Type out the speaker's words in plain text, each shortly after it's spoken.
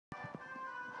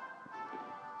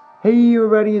Hey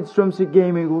everybody, it's Drumstick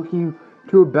Gaming looking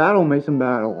to a battle Mason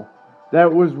battle.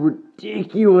 That was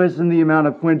ridiculous in the amount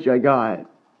of flinch I got.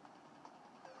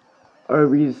 Or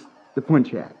at least the Flinch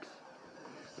Hax.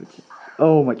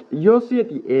 Oh my, you'll see at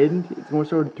the end, it's more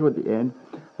so toward the end.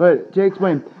 But to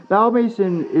explain, Battle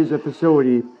Mason is a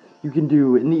facility you can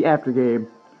do in the after game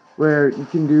where you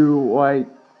can do like,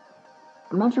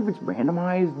 I'm not sure if it's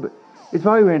randomized, but it's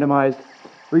probably randomized.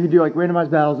 Where you can do like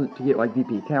randomized battles to get like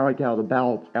VP, kind of like how the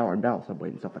battle hour and battle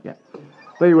subway and stuff like that.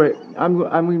 But anyway, I'm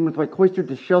leaving with like Cloister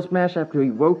to Shell Smash after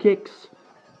he low kicks.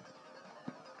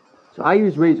 So I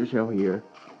use Razor Shell here,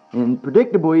 and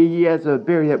predictably he has a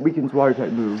berry that weakens water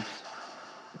type moves.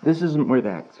 This isn't where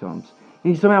that comes.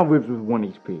 And he somehow lives with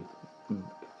 1 HP.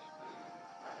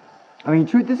 I mean,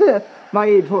 truth is,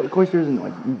 my Cloister isn't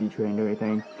like EV trained or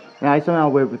anything, and I somehow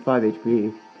live with 5 HP.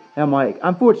 And I'm like,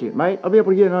 I'm fortunate, right? I'll be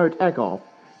able to get another attack off.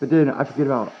 But then I forget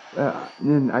about,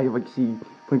 then I like see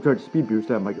Flinch Hax speed boost,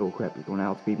 and I'm like, oh crap, he's going to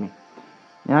outspeed me.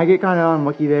 And I get kind of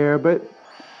unlucky there, but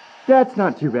that's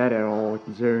not too bad at all,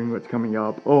 considering what's coming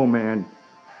up. Oh man,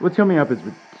 what's coming up is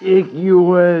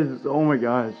ridiculous. Oh my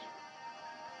gosh.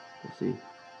 Let's see.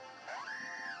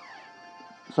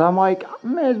 So I'm like, I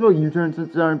may as well U-turn since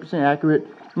it's 100% accurate.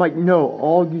 I'm like, no,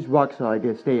 I'll use Rock Slide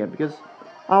to stay in, because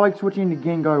I like switching to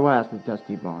Gengar last with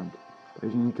Dusty Bond.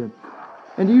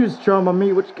 And he used Charm on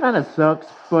me, which kind of sucks,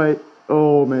 but,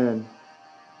 oh man.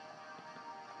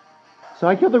 So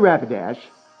I killed the Rapidash.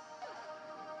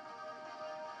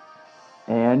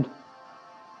 And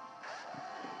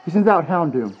he sends out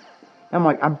Houndoom. And I'm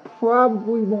like, I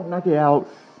probably won't knock it out,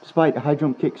 despite high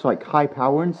jump kicks like high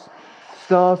power and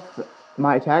stuff.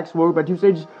 My attacks lowered by 2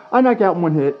 stages. I knocked out in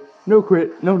 1 hit. No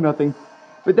crit, no nothing.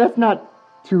 But that's not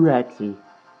too haxy.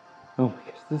 Oh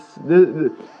my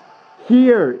gosh,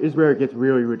 here is where it gets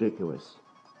really ridiculous.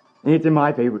 And it's in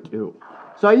my favorite too.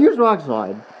 So I use Rock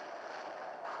Slide.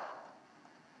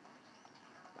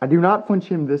 I do not flinch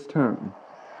him this turn.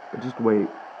 But just wait.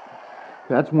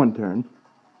 That's 1 turn.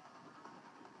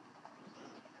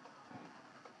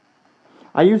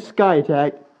 I use Sky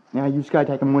Attack. And I use Sky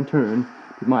Attack in 1 turn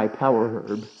with my Power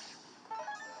Herb.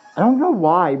 I don't know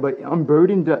why, but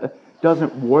Unburden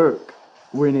doesn't work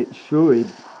when it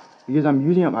should. Because I'm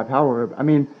using up my Power Herb. I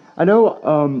mean, I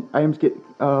know items get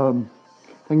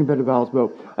thinking better battles,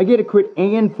 but I get a crit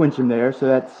and flinch him there, so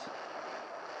that's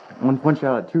 1 flinch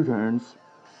out of 2 turns.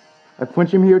 I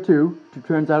flinch him here too, 2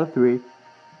 turns out of 3.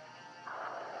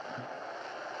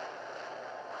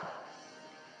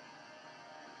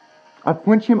 I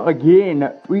flinch him again,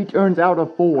 3 turns out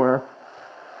of 4.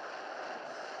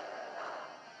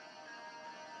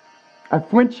 I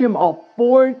flinch him a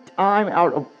 4th time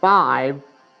out of 5.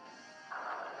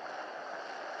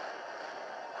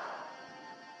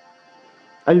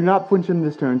 I do not flinch him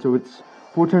this turn, so it's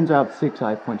 4 turns out of 6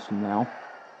 I flinched him now.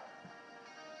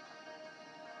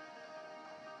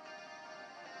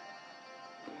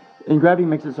 And gravity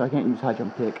makes it so I can't use high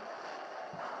jump kick.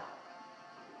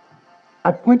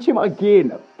 I flinch him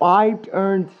again, 5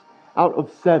 turns out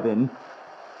of 7.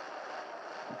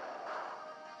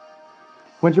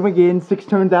 Flinch him again, 6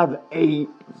 turns out of 8.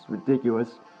 It's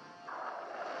ridiculous.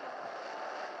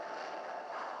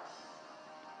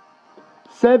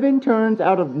 7 turns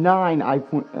out of 9, I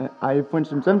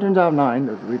flinched him. 7 turns out of 9,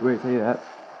 that's a weird way to say that.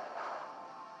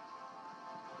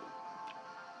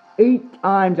 8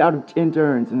 times out of 10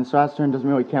 turns, and this last turn doesn't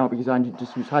really count because I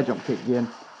just use high jump kick again.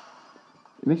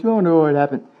 It makes me want to know what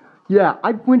happened. Yeah,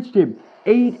 I flinched him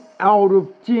 8 out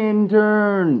of 10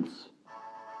 turns.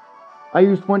 I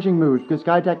used flinching moves, because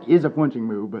Sky Attack is a flinching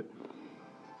move, but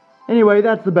anyway,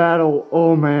 that's the battle.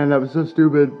 Oh man, that was so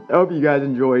stupid. I hope you guys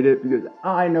enjoyed it, because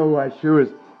I know I sure as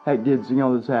heck did seeing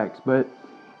all those hacks. But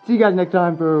see you guys next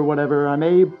time for whatever. I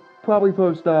may probably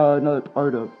post another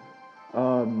part of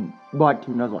Black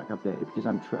 2 Nuzlocke update, because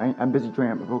I'm busy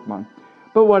training up my Pokemon.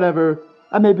 But whatever,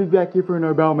 I may be back here for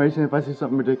another Battle Mason if I see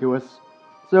something ridiculous.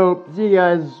 So, see you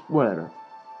guys, whatever.